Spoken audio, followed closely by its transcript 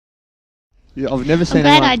Yeah, I've never seen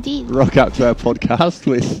I'm glad anyone I did. rock up to our podcast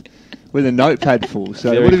with a notepad full. So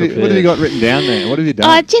what have you got written down there? What have you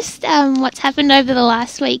done? Just what's happened over the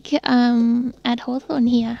last week at Hawthorn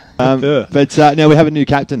here. But now we have a new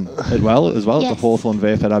captain as well at Yes. the Hawthorn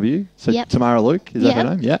VFLW. So Tamara Luke, is that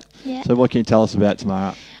her name? Yeah. So what can you tell us about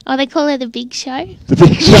Tamara? Oh, they call her the Big Show. The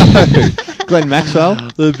Big Show. Glenn Maxwell.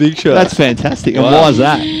 The Big Show. That's fantastic. And why is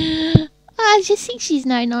that? I just think she's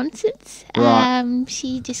no nonsense. Right.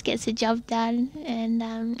 She just gets the job done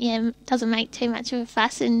and doesn't make too much of a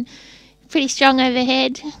fuss, and pretty strong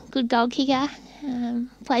overhead, good goal kicker,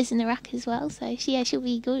 plays in the ruck as well. So she'll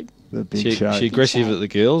be good. The Big Show. She aggressive at the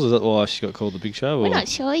girls? Is that why she got called the Big Show? Or? We're not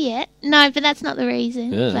sure yet. No, but that's not the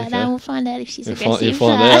reason. Yeah, but we'll find out if she's aggressive You'll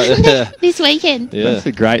find out. this weekend. Yeah. That's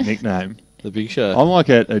a great nickname. The Big Show. I might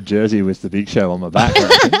get a jersey with the Big Show on my back.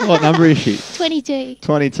 What number is she? 22.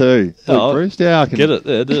 22. Oh, Bruce, I can get it.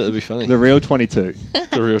 Yeah, that'd be funny. The real 22.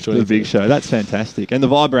 The real 22. The Big Show. That's fantastic. And the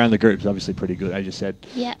vibe around the group is obviously pretty good, as you said.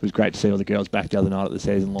 Yeah. It was great to see all the girls back the other night at the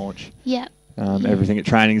season launch. Yeah. Everything at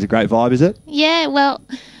training is a great vibe, is it? Yeah, well,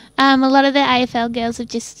 a lot of the AFL girls have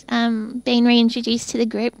just been reintroduced to the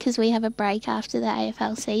group because we have a break after the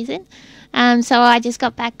AFL season. So I just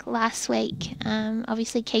got back last week.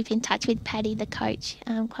 Obviously keep in touch with Paddy, the coach,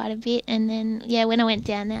 quite a bit. And then, when I went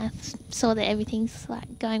down there, I saw that everything's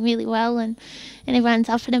going really well and everyone's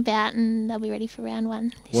up and about, and they'll be ready for round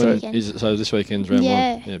one this weekend. So this weekend's round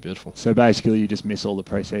one? Yeah, beautiful. So basically you just miss all the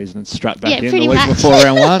pre-season and strut back in the pretty week much. before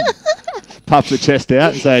round one. Puff the chest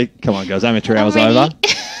out and say, come on guys, amateur hour's over.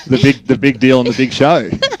 The big deal and the big show.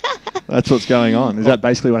 That's what's going on. Is that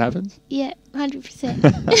basically what happens? Yeah,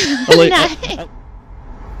 100%. No.